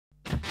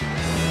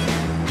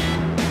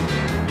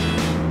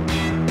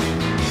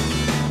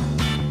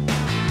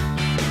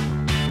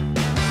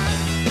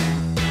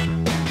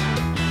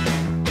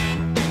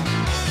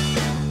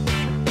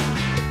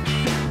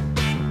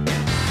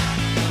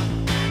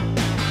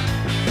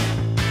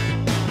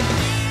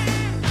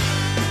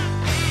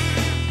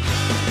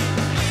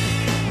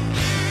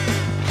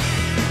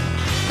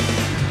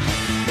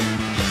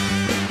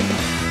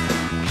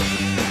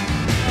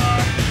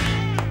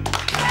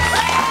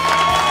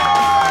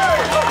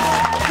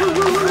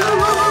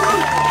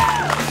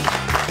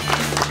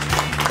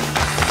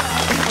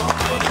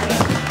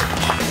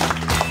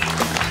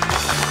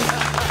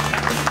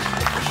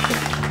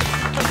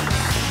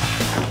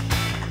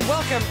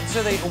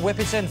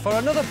Whippet Inn for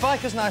another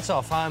Bikers Night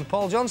Off. I'm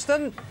Paul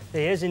Johnston.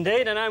 He is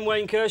indeed, and I'm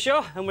Wayne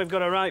Kershaw, and we've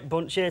got a right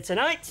bunch here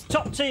tonight.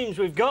 Top teams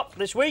we've got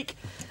this week,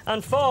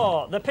 and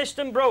for the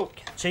Piston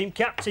Broke, team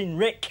captain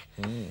Rick.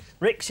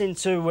 Rick's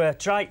into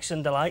trikes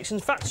and the likes. In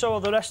fact, so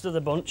are the rest of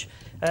the bunch.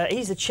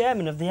 He's the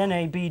chairman of the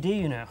NABD,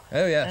 you know.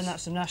 Oh, yes. And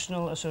that's the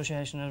National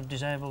Association of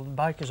Disabled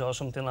Bikers or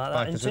something like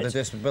that. Bikers with a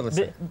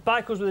disability.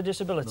 Bikers with a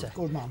disability.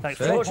 Good man. Thanks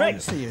very much,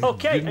 Rick.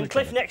 OK, and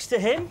Cliff next to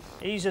him,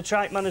 he's a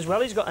trike man as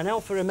well. He's got an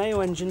Alfa Romeo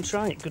engine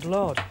trike, good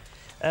lord.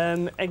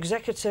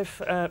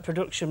 Executive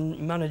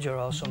production manager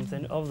or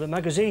something of the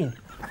magazine.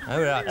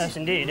 Oh, right. Yes,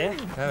 indeed, eh?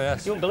 Oh,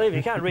 yes. You won't believe it,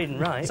 you can't read and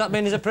write. Does that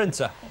mean he's a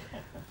printer?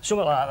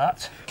 Something like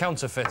that.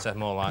 Counterfeiter,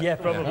 more like. Yeah,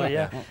 probably,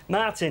 yeah.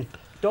 Martyn,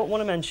 don't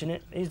want to mention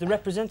it. He's the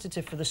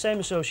representative for the same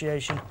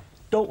association.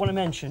 Don't want to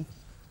mention.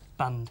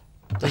 Band.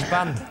 Does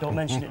band? Don't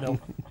mention it, though.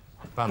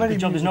 Band. Good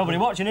job there's nobody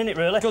watching, innit,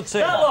 really? Good to see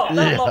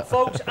that lot,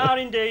 folks, are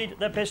indeed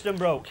the Piston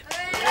Broke. And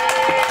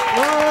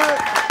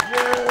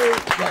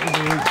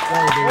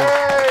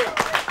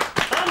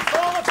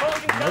for the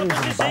Falcon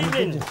Campers this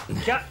evening,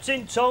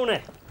 Captain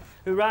Tony,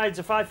 who rides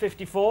a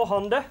 554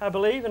 Honda, I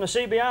believe, and a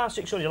CBR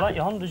 600. You like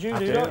your Hondas, you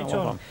do, don't you,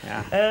 Tony?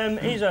 Yeah.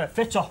 He's a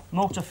fitter,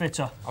 motor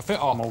fitter. A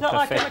fitter? Not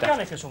like a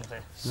mechanic or something?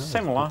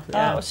 Similar,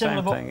 yeah.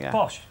 Similar, but thing, yeah.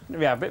 posh.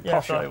 Yeah, a bit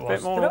posh, a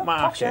bit more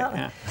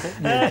upmarket,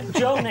 yeah.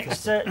 Jo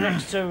next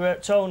to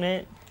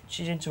Tony,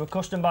 she's into a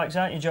custom bikes,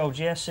 aren't you, Jo?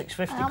 GS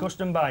 650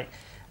 custom bike.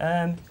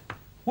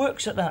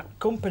 Works at that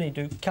company,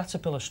 do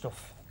Caterpillar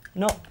stuff.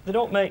 They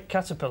don't make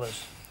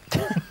Caterpillars.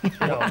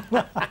 No.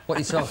 What are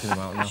you talking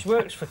about now? She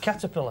works for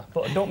Caterpillar,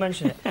 but don't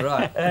mention it.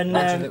 Right. And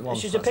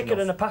she's a picker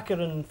and a packer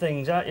and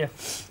things, aren't you?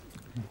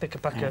 Picker,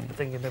 packer,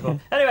 thingy.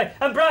 Anyway,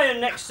 and Brian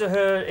next to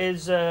her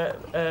is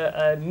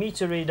a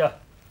meter reader,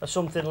 or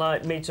something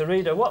like meter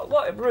reader.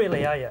 What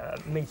really are you, a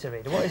meter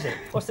reader? What is it?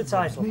 What's the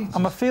title?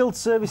 I'm a field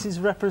services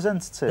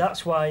representative.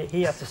 That's why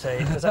he had to say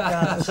it, because I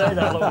can't say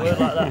that long word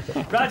like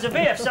that. Rides a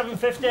VF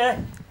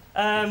 750.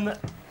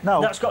 No.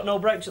 That's got no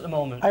brakes at the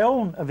moment. I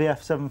own a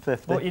VF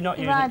 750. But you're not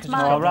using it because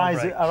no,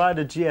 I ride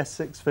a GS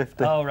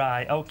 650. Oh,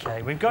 right,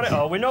 OK. We've got it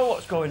all. We know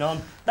what's going on.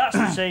 That's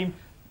the team,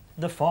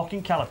 the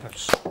Forking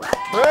Calipers.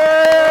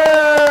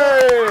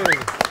 Hey!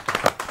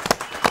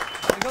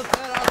 Because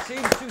there are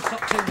teams, two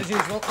top teams as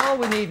usual. All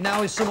we need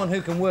now is someone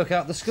who can work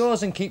out the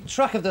scores and keep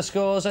track of the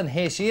scores. And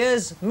here she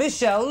is,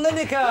 Michelle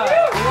Linaker.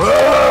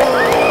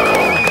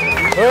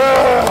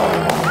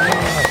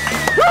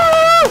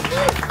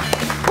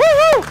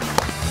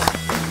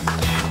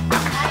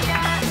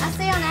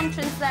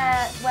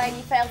 Where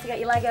you failed to get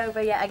your leg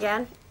over yet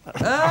again.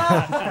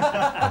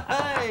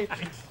 Hey.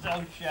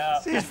 So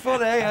sharp. She's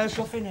funny, eh?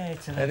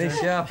 Very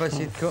sharp as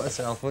she'd cut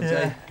herself,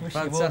 wouldn't she?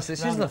 Fantastic.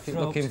 She's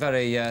looking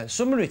very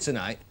summery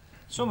tonight.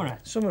 Summery?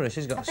 Summery,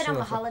 she's got I've been on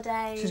my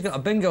holidays. She's got a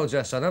bingo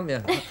dress on, haven't you?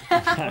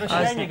 What a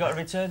shame you got a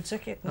return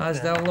ticket.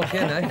 Eyes down, look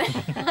in, eh?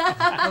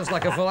 Looks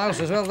like a full house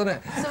as well, doesn't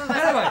it? Some of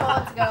us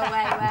afford to go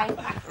away, Wayne.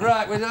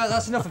 Right,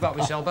 that's enough about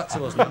Michelle. Back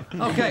to us now.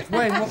 OK,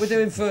 Wayne, what are we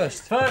doing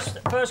first?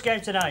 First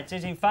game tonight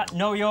is, in fact,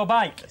 Know Your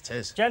Bike. It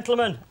is.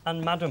 Gentlemen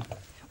and madam,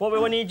 what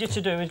we need you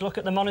to do is look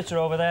at the monitor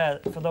over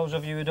there. For those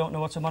of you who don't know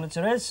what a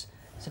monitor is,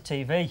 it's a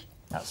TV.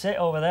 That's it,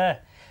 over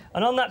there.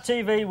 And on that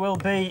TV will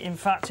be, in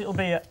fact, it'll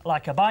be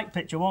like a bike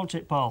picture, won't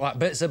it, Paul? Like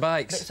bits of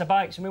bikes. Bits of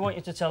bikes, and we want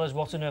you to tell us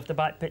what on earth the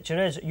bike picture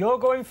is. You're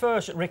going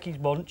first at Ricky's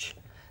bunch,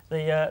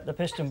 the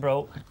Piston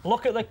Broke.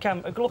 Look at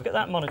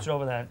that monitor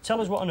over there.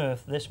 Tell us what on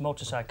earth this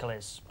motorcycle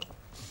is.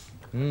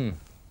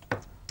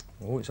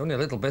 Oh, it's only a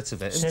little bit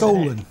of it.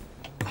 Stolen.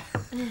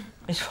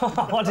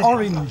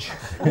 Orange.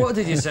 What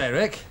did you say,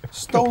 Rick?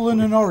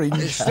 Stolen and orange.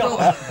 It's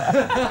stolen.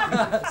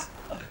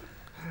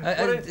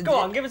 Go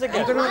on, give us a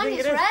guess. Mine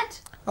is red.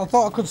 I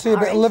thought I could see a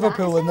bit of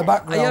Liverpool in the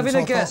background. Are you having so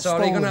a guess, or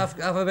are you going to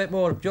stolen. have a bit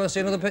more? Do you want to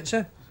see another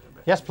picture?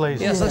 Yes, please.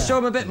 Yes, let's show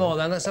them a bit more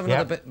then. Let's have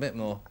another bit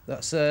more.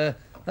 That's the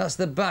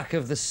back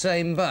of the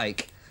same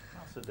bike.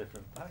 That's a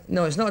different bike.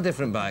 No, it's not a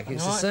different bike.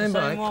 It's the same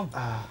bike. One.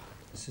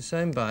 It's the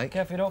same bike.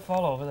 Careful you don't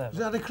fall over there. Is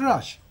that a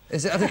crash?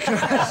 Is it at a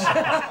crash?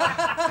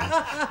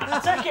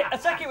 I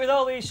take it with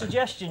all these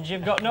suggestions,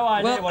 you've got no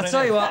idea Well, what I'll it is.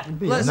 tell you what.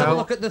 Let's have a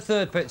look at the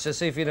third picture,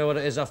 see if you know what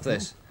it is after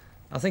this.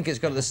 I think it's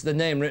got the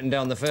name written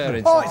down the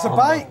fairing. Oh, it's a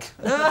bike.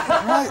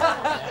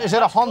 Right. Is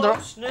it a Honda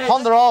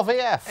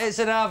RVF? It's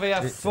an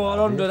RVF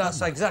 400,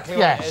 that's exactly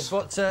what it is,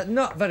 but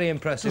not very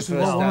impressive for a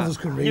One of start. us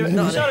can read.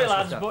 Sorry,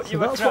 lads, but you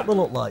were That's what they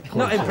look like.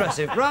 Not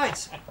impressive.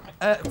 Right.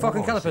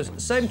 Forking calipers,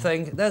 same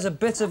thing. There's a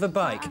bit of a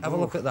bike. Have a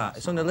look at that.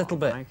 It's only a little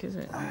bit. Is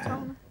it?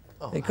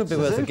 It could be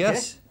worth a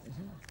guess.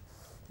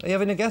 Are you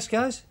having a guess,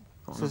 guys?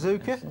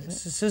 Suzuki?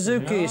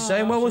 Suzuki, you're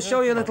saying? Well, we'll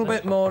show you a little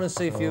bit more and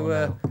see if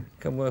you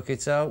can work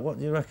it out. What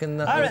do you reckon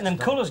that I is? reckon them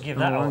colours give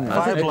that away.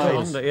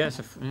 Fireblade. Yeah,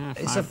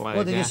 It's a,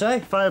 what did you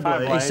say?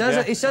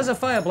 Fireblade. He says a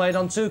Fireblade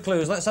on 2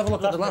 clues. Let's have a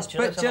look at the last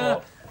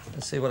picture. Let's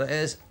Let's see what it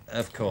is.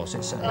 Of course,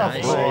 it's a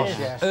nice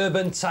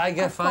Urban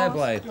Tiger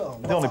Fireblade.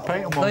 They only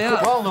paint them on. They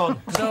are. Well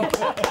done. So,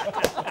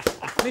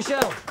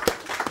 Michelle.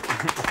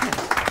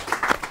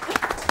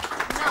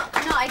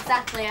 Not not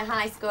exactly a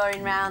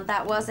high-scoring round,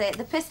 that was it.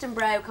 The piston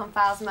broke on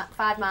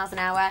 5 miles an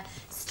hour,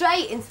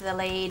 straight into the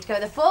lead. Go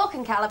the fork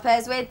and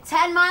calipers with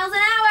 10 miles an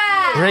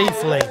hour.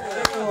 Briefly.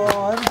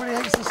 Oh,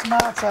 everybody hates the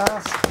smart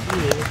ass.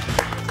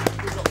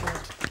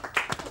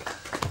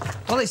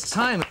 Well, it's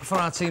time for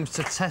our teams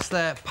to test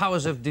their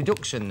powers of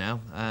deduction now,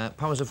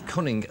 powers of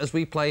cunning, as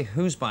we play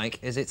Whose Bike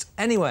Is It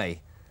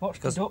Anyway? What's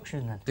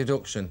deduction then?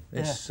 Deduction.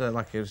 It's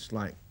like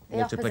The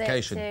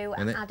multiplication, opposite to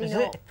isn't it? adding Is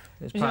up. it?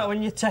 Isn't that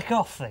when you take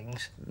off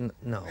things?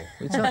 No. What are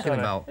you talking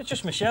about? It's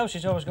just Michelle,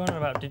 she's always going on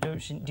about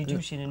deducing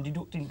and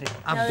deducting things.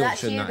 No, that's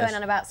Abduction, you that going is.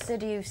 on about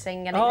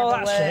seducing and it Oh,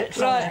 never that's works.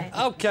 it. Right,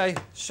 OK,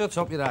 shut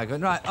up, you're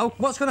arguing. Right,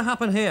 what's going to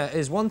happen here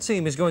is one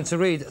team is going to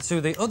read to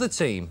the other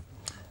team.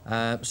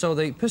 So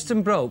the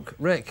piston broke.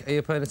 Rick, are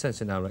you paying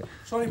attention now, Rick?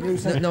 Sorry,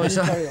 Bruce. No, it's...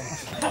 Carry on.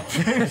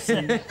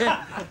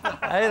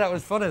 Hey, that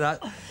was funny,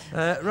 that.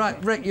 Right,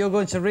 Rick, you're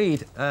going to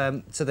read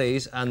to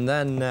these, and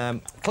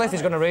then Cliff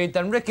is going to read,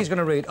 then Rick is going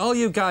to read. All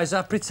you guys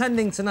are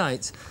pretending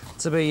tonight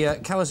to be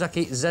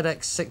Kawasaki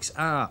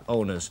ZX6R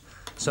owners.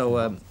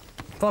 So,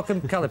 fork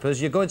and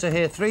calipers, you're going to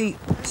hear 3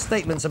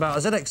 statements about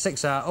a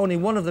ZX6R. Only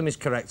one of them is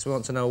correct. We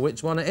want to know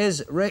which one it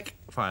is. Rick,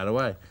 fire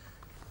away.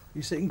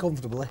 You sitting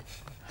comfortably?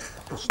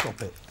 Well,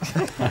 stop it.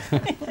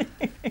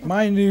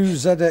 My new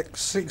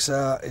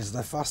ZX6R is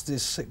the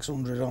fastest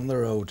 600 on the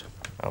road.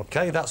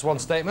 OK, that's one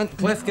statement.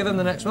 Cliff, give him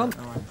the next one.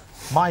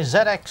 My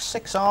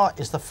ZX6R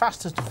is the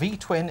fastest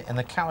V-twin in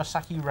the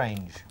Kawasaki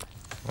range.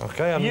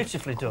 OK,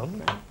 Beautifully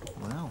done.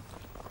 Wow.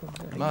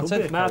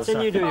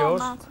 Martyn, you do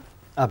yours.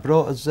 I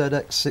brought a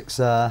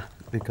ZX6R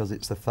because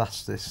it's the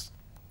fastest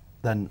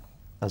than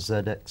a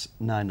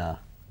ZX9R.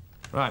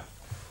 Right.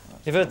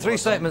 You've heard 3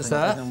 statements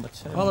there,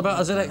 all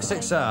about a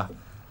ZX6R.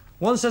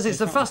 One says it's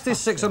the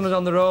fastest 600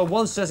 on the road,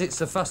 one says it's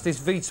the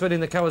fastest V-twin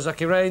in the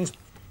Kawasaki range,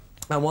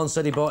 and one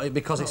said he bought it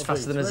because it's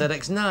faster than a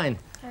ZX9.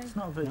 It's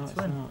not a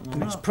V-twin.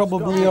 It's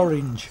probably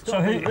orange.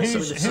 So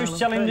who's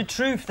telling the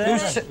truth there?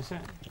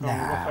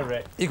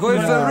 You're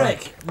going for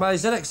Rick. My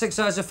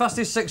ZX6R is the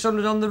fastest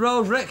 600 on the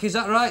road. Rick, is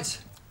that right?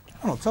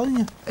 I'm not telling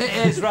you.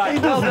 It is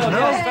right. Well done,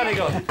 yes, very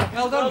good.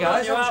 Well done,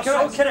 guys. You are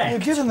That was so correct. You're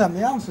correct. giving them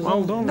the answers.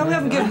 Well done. No, we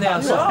haven't given the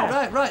answer.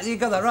 Right, you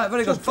got that right.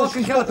 Very good. Fork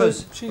and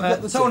calipers.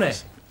 Tony.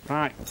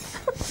 Right.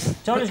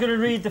 Tony's going to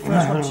read the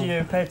first one to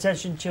you. Pay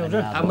attention,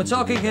 children. And we're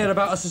talking here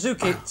about a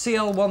Suzuki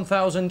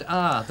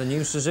TL1000R, the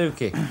new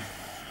Suzuki.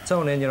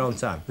 Tony, in your own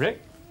time.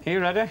 Rick, are you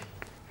ready?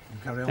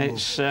 Carry on.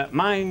 It's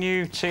my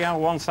new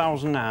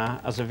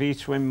TL1000R as a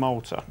V-twin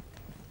motor.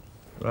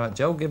 Right,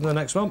 Joe, give him the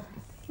next one.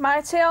 My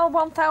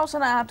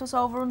TL1000R does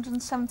over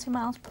 170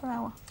 miles per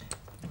hour.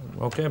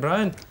 OK,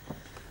 Brian.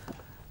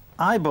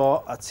 I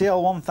bought a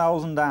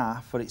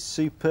TL1000R for its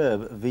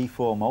superb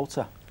V4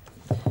 motor.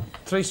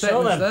 3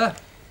 statements there.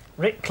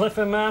 Rick, Cliff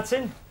and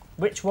Martyn,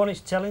 which one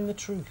is telling the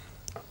truth?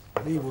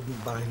 He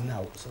wouldn't buy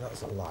note, so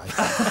that's a lie.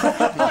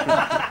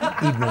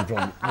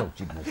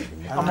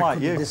 I'm like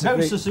you. No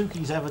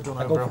Suzuki's ever done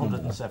over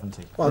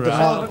 170. Well,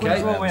 Right, OK,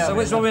 Which one we so having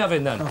which one are we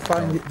having then? I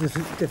find it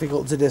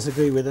difficult to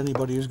disagree with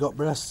anybody who's got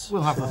breasts.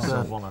 We'll have a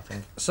third one, I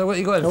think. So what are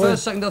you going,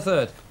 first, second or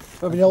third?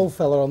 We've an old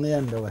fella on the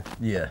end, are we?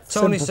 Yeah.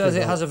 Tony Sympathy says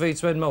it vote. has a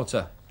V-twin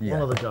motor. Yeah.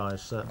 One of the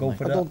guys, certainly.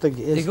 I don't think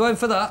it You is. going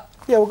for that?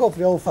 Yeah, we'll go for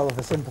the old fella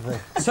for sympathy.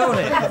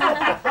 Tony,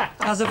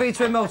 has a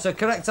V-twin motor,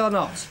 correct or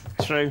not?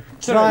 True.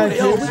 Right,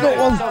 we've got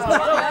one.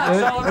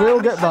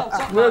 We'll get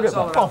that. We'll get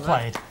that. Well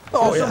played.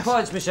 Oh, Some yes.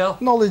 points, Michelle.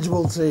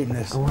 Knowledgeable team,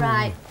 this.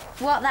 Right,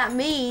 what that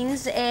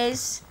means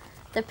is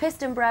the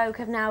piston broke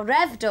have now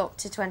revved up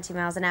to 20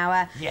 miles an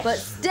hour, but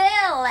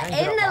still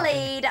in the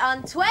lead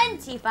on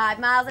 25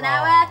 miles an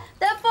hour,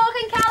 the fork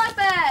and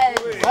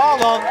calipers.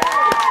 Hold on.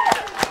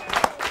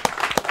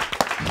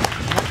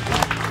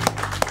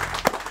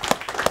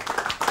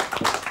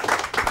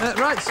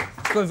 Right,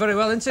 it's going very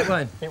well, isn't it,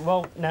 Wayne? It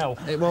won't now.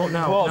 It won't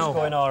now. It was no.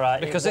 going all right.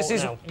 Because it this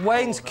is won't now.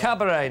 Wayne's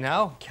cabaret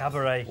now.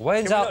 Cabaret.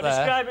 Wayne's Can we out not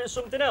there. describe it as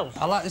something else?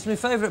 I like this. My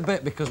favourite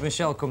bit because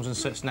Michelle comes and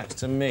sits next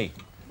to me.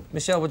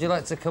 Michelle, would you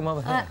like to come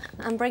over here?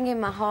 I'm bringing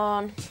my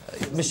horn.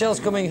 Michelle's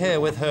coming here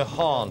with her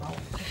horn.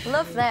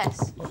 Love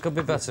this. What could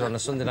be better on a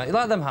Sunday night? You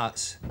like them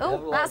hats?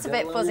 Oh, that's a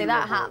bit fuzzy,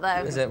 that hat,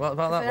 though. Is it? What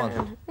about that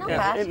one? Not It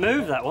bad.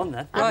 moved, that one,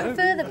 then. I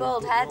prefer the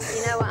bald head,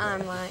 you know what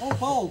I'm like. Oh,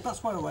 Paul,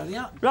 that's why I wear the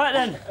hat. Right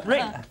then,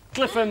 Rick,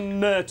 Cliff and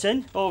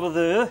Martyn over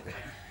there.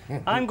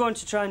 I'm going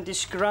to try and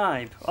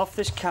describe off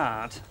this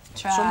card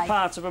some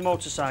part of a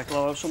motorcycle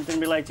or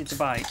something related to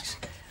bikes,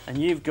 and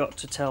you've got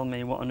to tell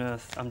me what on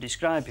earth I'm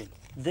describing.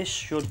 This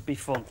should be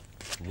fun.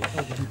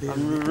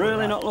 I'm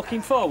really not looking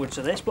forward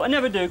to this, but I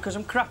never do because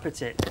I'm crap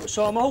at it.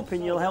 So I'm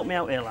hoping you'll help me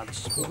out here,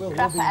 lads.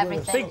 Crap at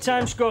everything. Big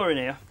time scoring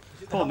here.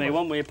 Pull me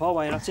one way, Paul,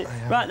 while you're at it.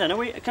 Right then,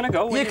 can I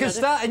go? You can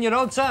start in your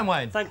own time,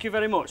 Wayne. Thank you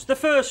very much. The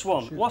first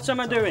one, what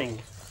am I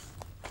doing?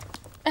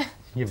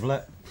 You've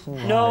let...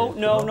 No,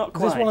 not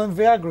Is this quite. one of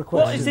the Viagra questions?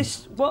 What is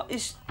this? What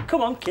is...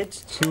 Come on,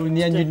 kids. So in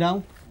the engine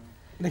now?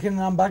 Nicking an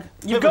handbag?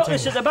 You've got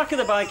this at the back of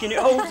the bike and it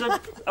holds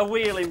a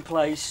wheel in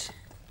place.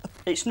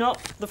 It's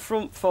not the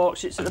front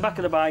forks, it's at the back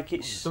of the bike.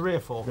 It's the rear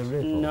forks.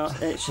 No,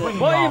 it's... Oh,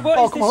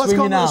 come on, let's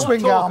go on the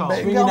swing arm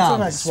bit. Swinging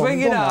arm.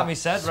 Swinging arm, he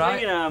said, right?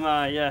 Swinging arm,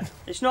 yeah.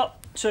 It's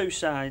not two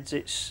sides,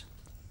 it's...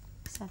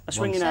 A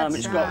swinging arm,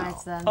 it's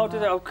got...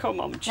 Oh,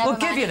 come on. We'll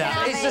give you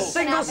that. It's a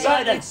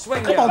single-sided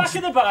swing arm. At the back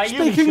of the bike...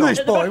 Speak English,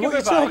 boy, what are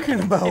you talking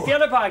about? If you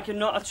had a bike and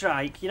not a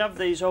trike, you'd have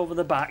these over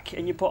the back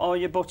and you put all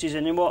your butties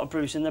in and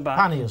waterproofs in the back.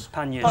 Panniers.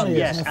 Panniers,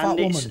 yes. And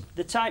it's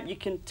the type you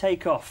can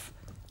take off.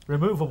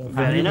 Removable.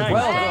 Very nice.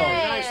 Well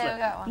done.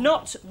 Nicely.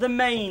 Not the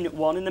main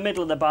one in the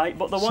middle of the bike,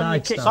 but the one you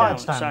kick down.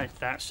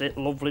 That's it.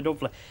 Lovely,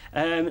 lovely.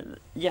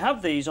 You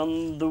have these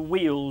on the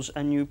wheels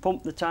and you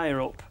pump the tyre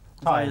up.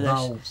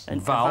 Valves. And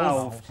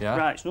valve. Yeah.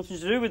 Right, it's nothing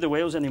to do with the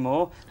wheels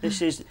anymore.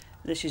 This is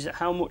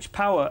how much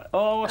power.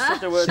 Oh, I said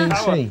the word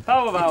power.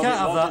 Power valve. Can't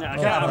have that.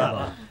 Can't have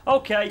that.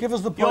 Okay. Give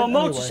us the point your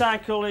anyway.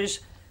 motorcycle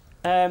is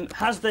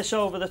has this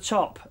over the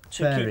top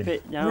to keep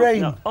it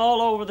no,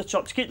 all over the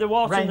top to keep the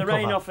water and the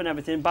rain off and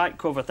everything. Bike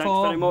cover. Thanks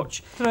very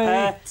much. 3, 2,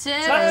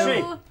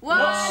 battery.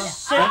 1.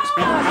 6. 12.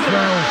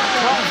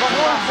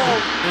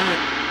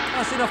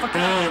 That's enough.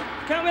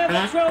 Can't we have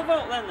a 12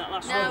 volt then? That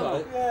last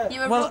one. You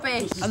were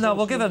rubbish. No,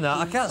 we'll give him that.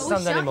 I can't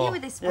stand anymore. You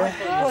with this spud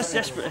gun. It's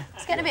desperate.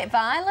 It's getting a bit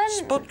violent.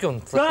 Spud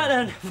gun. Right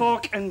then,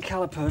 fork and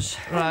calipers.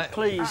 Right.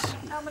 Please.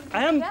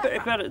 I am pretty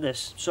bad at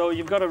this, so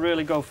you've got to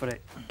really go for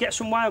it. Get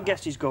some wild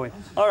guesses going.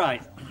 All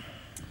right.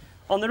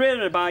 On the rear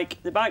of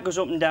the bike goes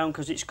up and down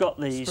because it's got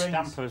these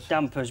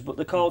dampers, but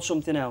they're called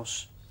something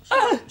else.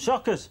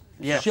 Shockers.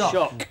 Yeah,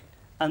 shock.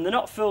 And they're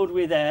not filled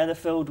with air, they're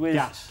filled with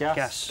gas.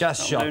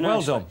 Gas shock.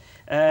 Well done.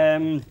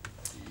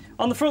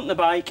 On the front of the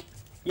bike,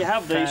 you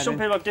have these. Some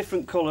people have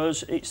different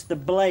colours. It's the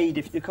blade,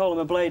 if you call them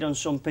a blade on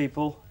some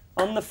people.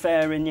 On the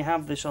fairing, you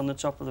have this on the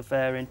top of the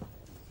fairing.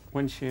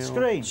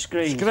 Windshield.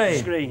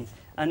 Screen.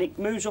 And it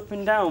moves up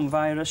and down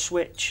via a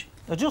switch.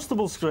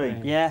 Adjustable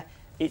screen. Yeah,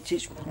 it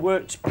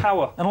works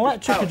power. An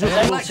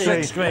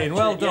electric screen.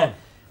 Well done. Yeah.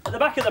 At the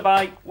back of the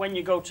bike, when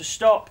you go to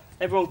stop,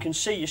 everyone can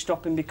see you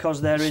stopping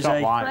because there is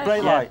brake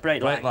light.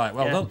 Brake light.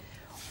 Well done.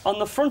 On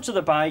the front of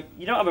the bike,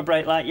 you don't have a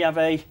brake light, you have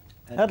a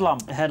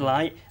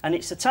headlight, and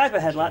it's the type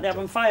of headlight they have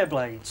on fire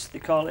blades. They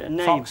call it a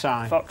name. Fox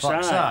eye. Fox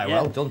eye.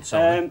 Well done,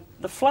 Tommy.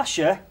 The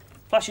flasher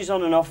flashes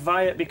on and off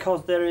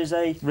because there is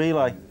a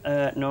relay.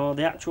 No,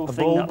 the actual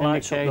thing that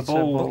lights up the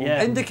bulb.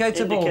 Yeah.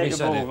 Indicator bulb. He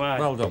said it. Right.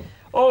 Well done.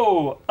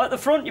 Oh, at the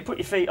front you put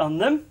your feet on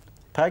them.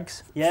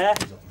 Pegs. Yeah.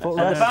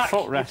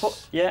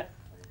 Footrest.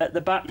 At the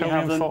back you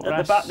have them. At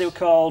the back they were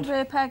called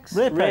rear pegs.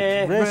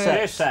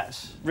 Rear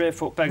sets. Rear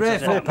foot pegs. Rear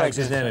foot pegs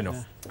is near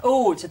enough.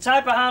 Oh, it's a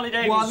type of Harley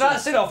Davidson. Well,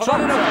 that's enough. It's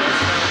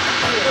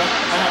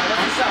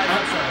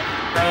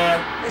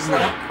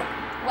like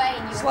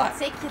Wayne, you were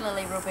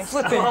particularly rubbish.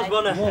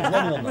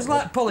 It was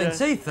like pulling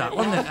teeth, that,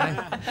 wasn't it?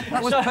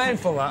 That was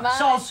painful, that.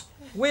 Soz.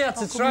 We had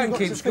to try and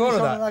keep score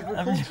of that.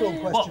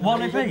 What,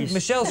 one apiece?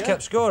 Michelle's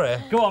kept score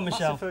here. Go on,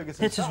 Michelle.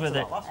 Hit us with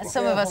it.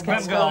 Some of us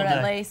can score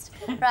at least.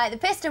 Right, the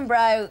piston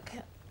broke,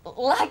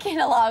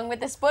 lagging along with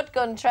the spud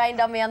gun trained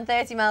on me on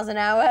 30 miles an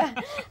hour,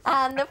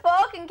 and the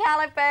fork and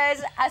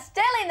calipers are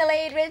still in the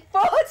lead with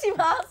 40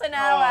 miles an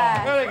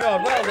hour. Very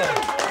good, well done.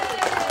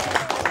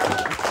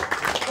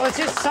 Well, it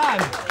is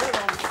time,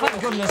 thank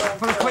goodness,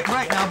 for a quick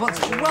break now, but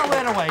while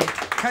we're away,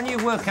 can you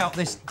work out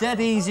this dead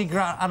easy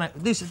granogram?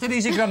 This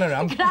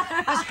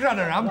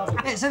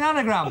granogram, it's an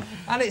anagram,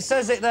 and it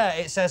says it there,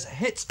 it says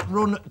hit,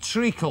 run,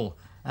 treacle.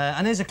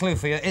 And here's a clue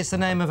for you, it's the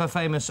name of a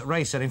famous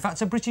racer, in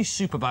fact a British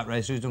superbike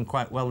racer who's done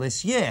quite well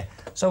this year.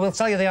 So we'll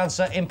tell you the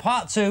answer in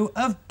part 2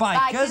 of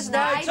Bikers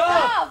Night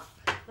Off!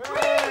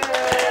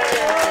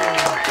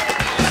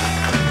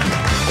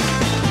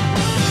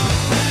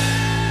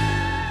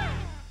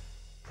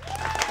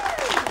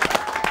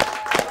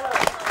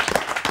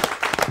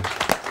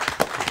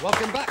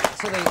 Welcome back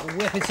to the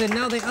Whippet Inn.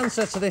 Now the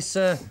answer to this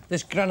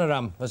this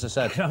granogram, as I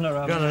said.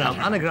 Granogram.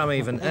 Anagram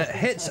even.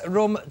 Hit,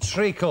 rum,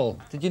 treacle.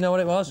 Did you know what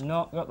it was?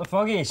 No, got the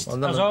foggiest,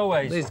 well, as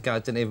always. These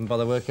guys didn't even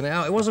bother working it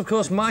out. It was, of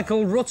course,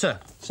 Michael Rutter.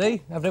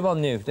 See?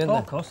 Everyone knew, didn't they?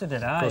 Of course they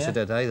did, Of course they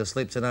did, eh? They'll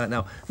sleep tonight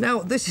now. Now,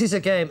 this is a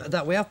game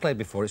that we have played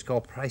before. It's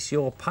called Price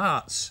Your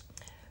Parts.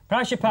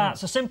 Price Your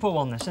Parts, a simple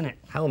one, this, isn't it?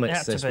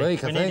 Helmets this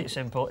week, I think. We need it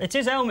simple. It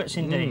is helmets,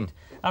 indeed.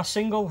 A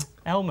single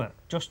helmet,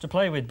 just to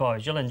play with,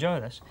 boys. You'll enjoy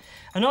this.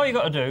 And all you've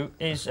got to do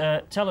is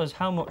tell us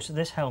how much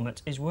this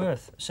helmet is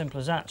worth. Simple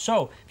as that.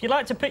 So, if you'd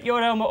like to pick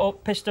your helmet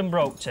up, Piston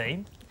Broke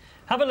team,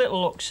 have a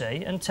little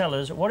look-see and tell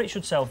us what it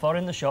should sell for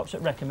in the shops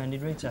at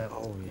recommended retail.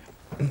 Oh, yeah.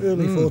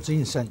 Early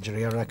 14th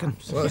century, I reckon.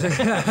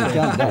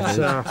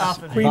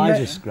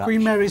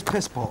 Queen Mary's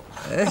piss pot.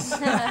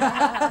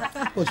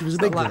 Well, she was a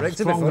big one.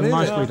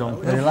 Nicely done.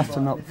 They left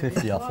them knock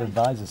 50 off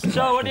advisors.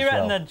 So, what do you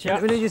reckon then,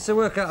 chap? We need you to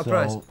work out a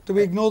price. Do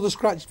we ignore the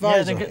scratched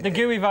visor? Yeah, the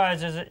gooey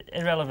visor's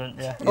irrelevant,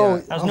 yeah. Oh,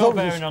 has no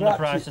bearing on the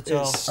price at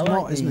all. It's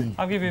not, isn't it?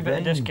 I'll give you a bit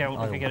of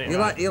discount if you get it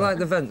right. You like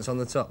the vents on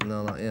the top and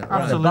all that, yeah.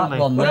 Absolutely.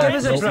 Give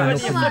us a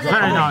price.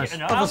 Very nice.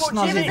 How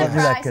much is it?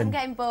 I'm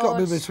getting bored. Got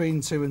to be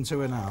between 2 and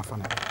 2.5,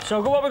 hasn't it?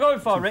 So, what are we going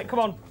for, Rick? Come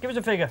on, give us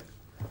a figure.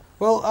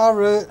 Well,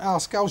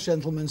 our Scouse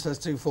gentleman says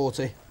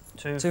 240.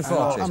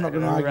 240. I'm not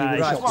going to argue with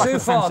Right, it.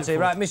 240.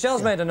 Right,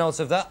 Michelle's made a note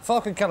of that.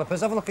 Fork and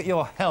calipers. Have a look at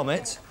your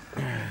helmet.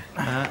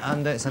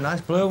 And it's a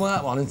nice blue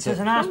white one, isn't it? It's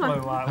a nice blue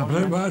white one. A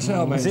blue white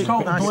helmet. Is it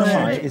nice and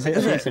light? Is it?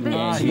 It's a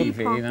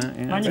GV, that,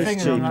 yeah. Man, your It's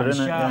fingers on cheaper, that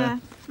isn't it? sharp. Yeah.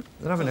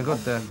 They're having a good...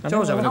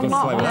 Joe's having a good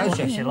play with that,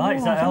 isn't she? She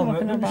likes that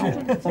helmet, doesn't she?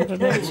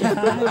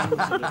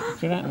 185.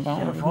 Do you reckon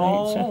about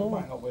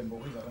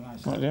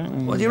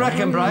 180? What do you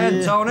reckon,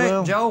 Brian, Tony,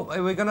 well, Joe?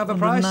 Are we going to have a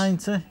price?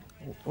 190.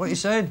 What are you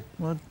saying?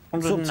 Well,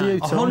 it's up to you,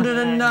 Tony.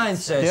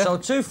 190. Yeah. So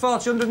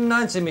 240,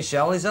 190,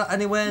 Michelle. Is that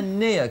anywhere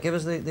near? Give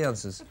us the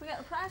answers. If we get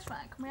the price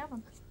right, can we have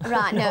them?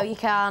 Right, no, you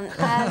can't.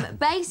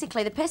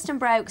 Basically, the Piston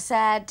Broke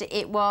said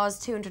it was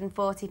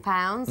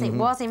 £240. It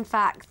was, in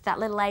fact, that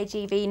little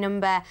AGV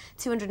number,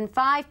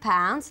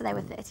 £205, so they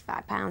were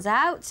 £35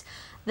 out.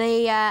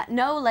 The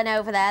Nolan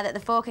over there that the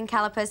Fork and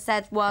Calipers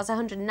said was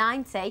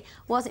 190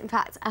 was, in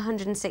fact,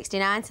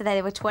 169, so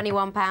they were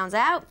 £21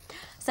 out.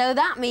 So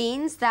that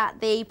means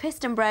that the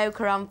Piston Broke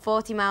are on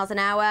 40 miles an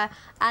hour,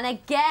 and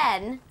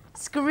again,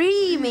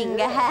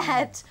 screaming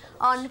ahead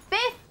on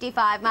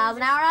 55 miles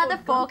an hour are the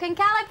Fork and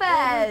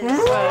Calipers. Very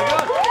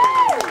good.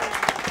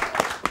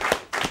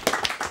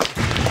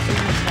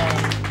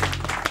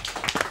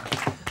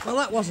 Well,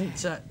 that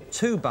wasn't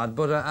too bad,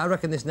 but I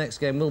reckon this next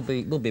game will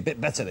be a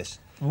bit better. This.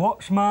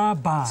 Watch my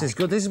back. This is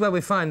good. This is where we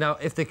find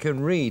out if they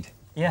can read.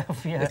 Yeah.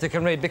 If they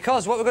can read,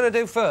 because what we're going to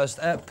do first,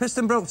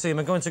 Piston Broke team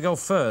are going to go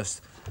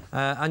first,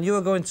 and you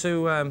are going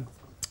to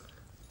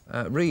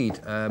read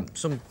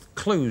some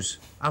clues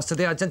as to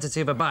the identity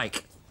of a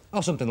bike.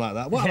 Or something like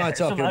that. What am I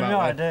talking about? No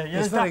idea.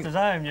 You're as daft as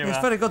I am, you It's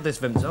are. very good, this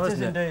Vimto, It is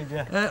isn't it? indeed,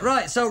 yeah.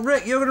 Right, so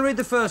Rick, you're going to read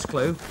the first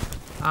clue,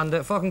 and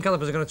Fork and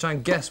Calipers are going to try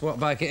and guess what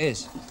bike it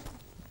is.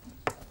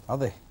 Are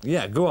they?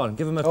 Yeah, go on,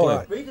 give them a clue. All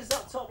right. Read us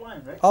that top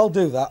line, Rick. I'll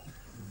do that.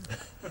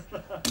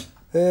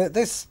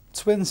 This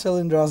twin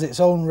cylinder has its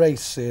own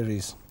race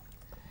series.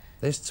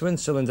 This twin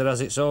cylinder has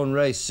its own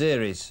race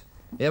series.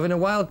 You having a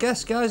wild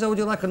guess, guys, or would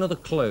you like another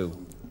clue?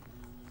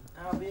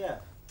 RVF.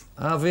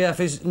 RVF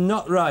is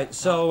not right,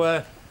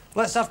 so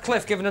let's have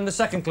Cliff giving them the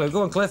second clue.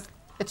 Go on, Cliff.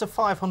 It's a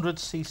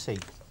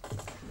 500cc.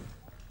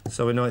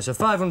 So we know it's a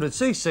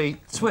 500cc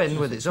twin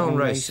with its own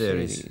race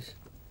series.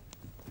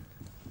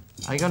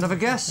 Are you going to have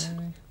a guess?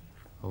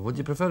 Or would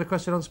you prefer a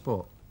question on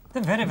sport?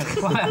 They're very, very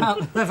quiet, aren't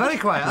they? They're very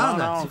quiet, aren't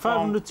they? It's a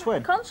 500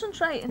 twin.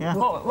 Concentrating. Yeah.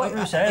 What are you Are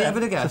you saying?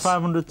 having a It's a guess?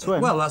 500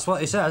 twin. Well, that's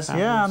what he says.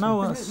 yeah, I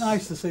know. Isn't it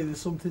nice to see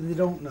there's something they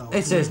don't know?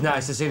 It is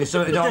nice to see this.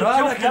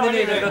 I reckon they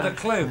need another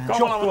clue. Go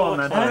on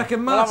then. I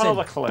reckon We'll have Martyn.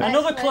 another clue.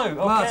 Another clue. Okay.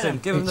 Martyn,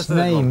 give him the Its third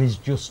name one. is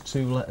just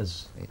 2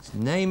 letters. Its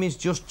name is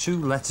just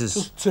 2 letters.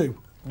 Just 2.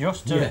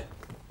 Just two. Yeah.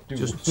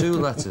 Just 2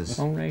 letters.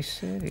 Own race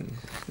series.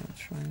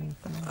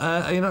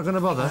 Are you not going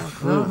to bother?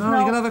 No, you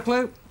going to have a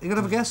clue? You going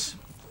to have a guess?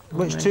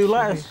 Which 2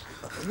 letters?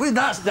 Well,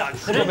 that's done.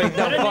 They're in the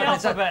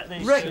alphabet,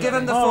 these Rick, two. give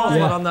him the fourth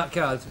one on that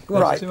card. Go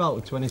on. Right. 2 out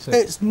of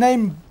 26.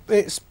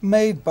 It's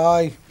made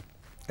by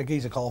a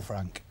geezer called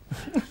Frank.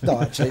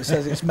 No, actually, it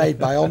says it's made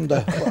by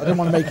Honda, but I didn't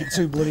want to make it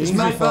too bloody easy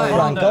made for by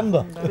Frank.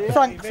 Honda.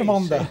 Frank from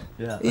Honda.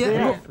 Yeah.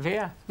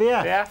 Yeah.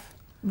 VF.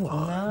 What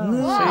are you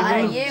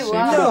No,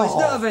 on? it's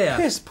not a VR.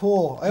 Piss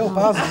poor. I hope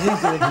ours is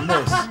easier than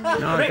this.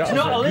 Rick's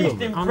not the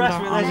least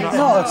impressed with this.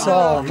 Not at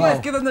all, Cliff,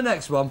 no. give him the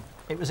next one.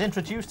 It was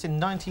introduced in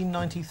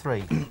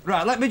 1993.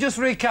 Right, let me just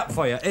recap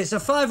for you. It's a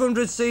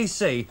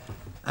 500cc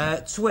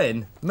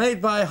twin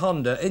made by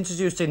Honda,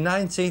 introduced in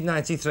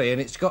 1993, and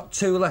it's got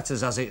 2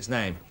 letters as its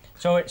name.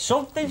 So it's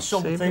something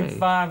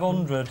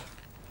 500.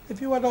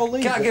 If you had all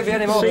these... Can't give you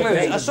any more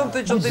clues. A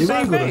something Good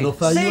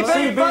enough, are you?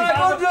 CB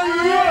 500!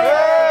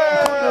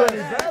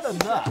 Yeah! Better than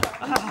that.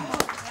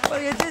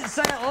 Well, you didn't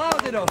say it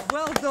loud enough.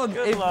 Well done.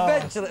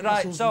 Eventually.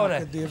 Right, Tony.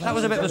 That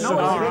was a bit of a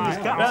struggle.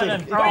 Right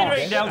then, put your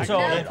Rick down, No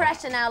Tony.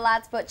 pressure now,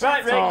 lads, but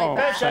Right, Rick, Charles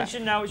pay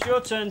attention now. It's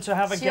your turn to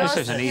have a guess.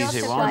 This is an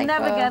easy one. I'll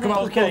never get Come it.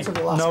 on, okay. To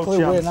the last No clue,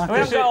 chance. we're We knackered.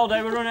 haven't got all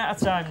day, we're running out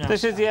of time now.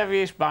 This is the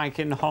heaviest bike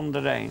in the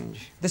Honda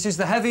range. This is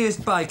the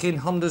heaviest bike in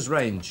Honda's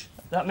range.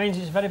 That means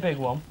it's a very big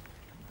one.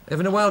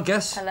 Having a wild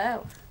guess?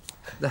 Hello.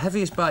 The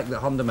heaviest bike that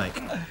Honda make.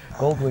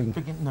 Goldwing.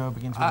 Begins with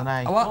an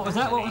A. What was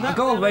that? What was that?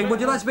 Goldwing. Would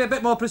you like to be a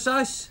bit more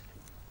precise?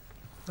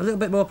 A little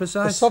bit more A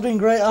precise? sodding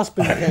great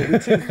Aspen cake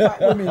with 2 fat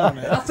women on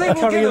it. I think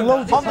we'll Carrying give him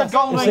loads that. of It's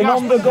an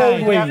Honda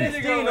Goldwing.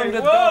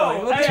 1,500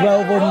 Goldwing.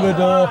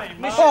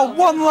 1,200 Oh,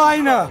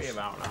 one-liner!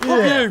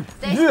 You!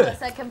 This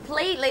was a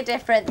completely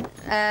different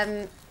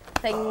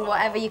thing,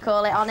 whatever you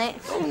call it, on it.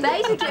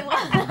 Basically,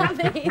 what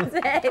that means is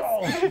that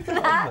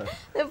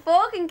the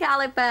Fork and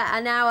Caliper are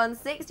now on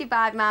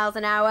 65 miles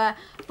an hour,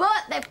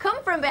 but they've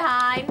come from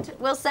behind,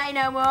 we'll say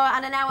no more,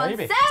 and are now on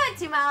 70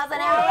 miles an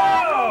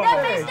hour. The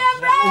Piston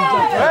Broke!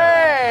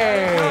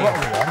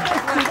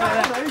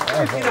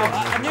 You know,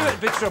 I knew it'd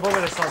be trouble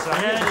with this one.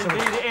 Yeah,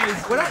 indeed it is.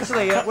 We're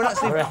actually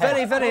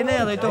very, very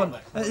nearly done.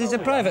 There's a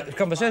private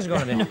conversation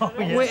going on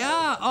here. We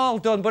are all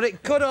done, but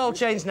it could all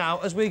change now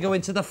as we go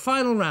into the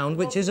final round,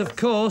 which is, of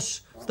course,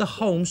 the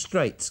home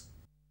straight.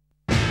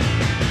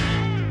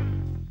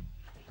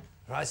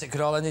 Right, it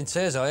could all end in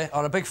tears, or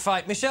a big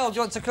fight. Michelle, do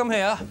you want to come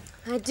here?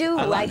 I do,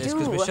 I do.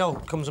 Because Michelle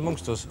comes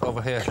amongst us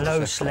over here.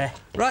 Closely.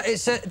 Right,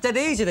 it's dead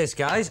easy, this,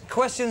 guys.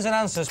 Questions and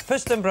answers.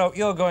 Piston Broke,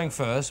 you're going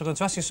first. I'm going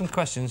to ask you some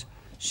questions.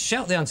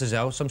 Shout the answers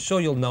out, so I'm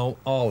sure you'll know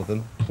all of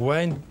them.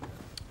 Wayne?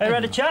 Are you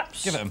ready,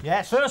 chaps? Give it 'em.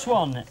 Yes. First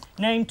one.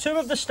 Name 2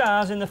 of the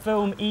stars in the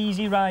film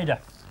Easy Rider.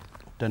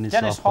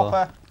 Dennis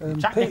Hopper.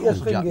 Jack Peter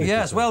Nicholson. Finger.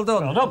 Yes, well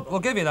done. Well done. We'll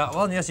give you that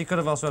one. Yes, you could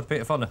have also had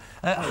Peter Fonda.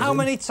 How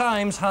many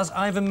times has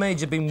Ivan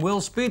Major been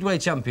World Speedway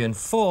Champion?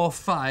 4,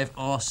 5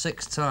 or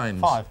 6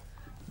 times? 5.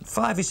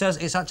 5, he says.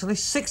 It's actually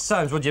 6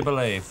 times, would you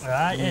believe?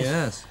 Right,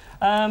 yes.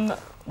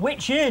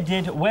 Which year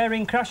did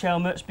wearing crash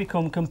helmets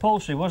become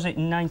compulsory? Was it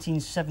in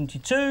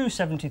 1972,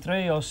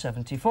 73 or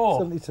 74?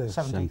 72.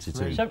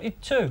 72.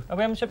 72. Are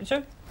we having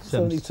 72?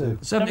 72.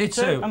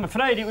 72. I'm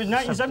afraid it was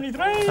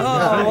 1973.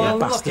 Oh, well,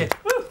 lucky.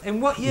 In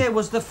what year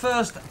was the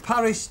first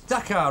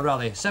Paris-Dakar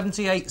rally?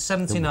 78,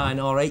 79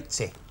 or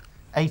 80?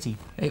 80.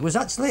 It was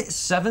actually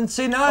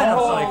 79. I'm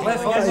sorry, Cliff.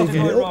 Yes, I got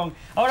it wrong.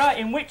 All right,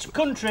 in which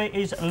country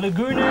is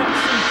Laguna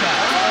Seca?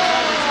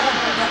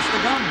 That's the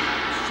gun.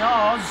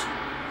 Shaw's.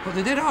 But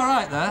they did all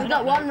right there. You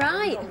got one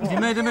right. Have you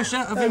made a note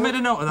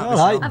of that, All Michelle?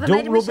 right, Have I don't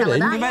made a rub it Michelle of in.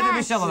 that? You made a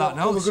Michelle of that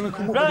note.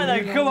 Right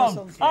then, come on.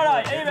 All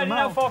right, are you ready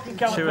now, Fork and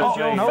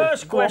Calico? No.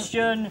 First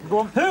question.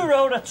 Who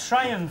rode a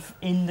Triumph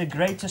in the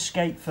Great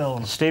Escape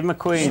film? Steve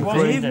McQueen.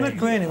 Steve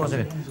McQueen, it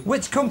wasn't it?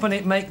 Which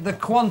company make the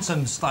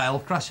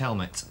Quantum-style crash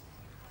helmet?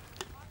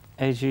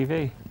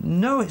 AGV.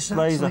 No, it's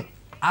Laser. actually...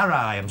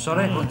 Arai, I'm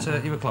sorry, but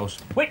you were close.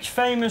 Which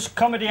famous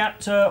comedy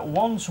actor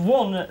once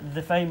won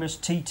the famous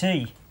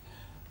TT?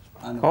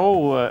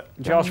 Oh,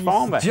 George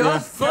Formby.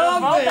 George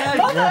Formby!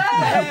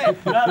 Right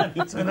then.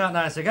 Isn't that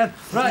nice again?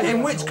 Right,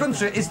 in which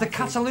country is the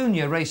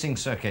Catalunya racing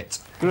circuit?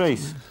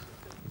 Greece.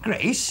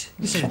 Greece?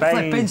 You said Spain.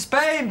 flipping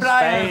Spain,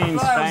 Brian!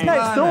 Spain.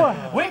 Next door.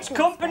 Which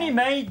company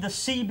made the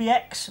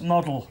CBX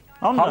model?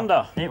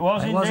 Honda. It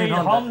was It was indeed in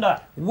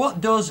Honda.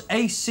 What does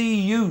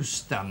ACU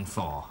stand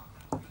for?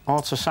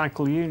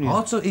 Autocycle Union.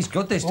 Auto, he's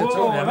good this to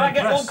Oh, I'm I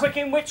get one impressed. quick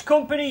in. Which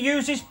company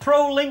uses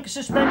Pro Link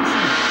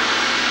suspension?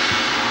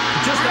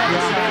 Just It's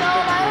outside.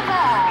 all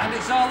over. And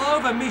it's all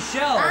over,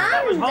 Michelle.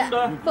 That was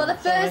Honda. And for the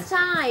first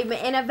time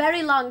in a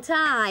very long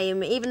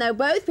time, even though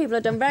both people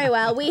have done very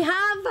well, we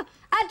have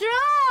a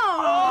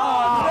draw!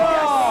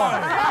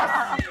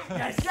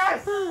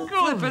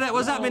 Flipping it,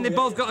 was that mean they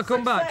both got to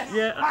come back?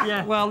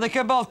 Yeah. Well, they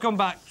can both come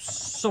back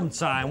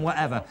sometime,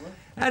 whatever.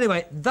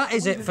 Anyway, that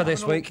is it for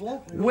this week.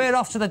 We're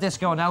off to the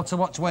disco now to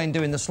watch Wayne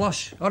doing the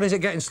slush. Or is it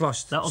getting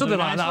sloshed? That'll Something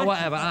do like that, nicely.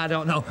 whatever, I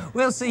don't know.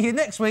 We'll see you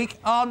next week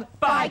on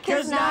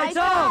Bikers Night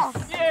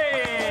Off.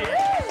 Yay!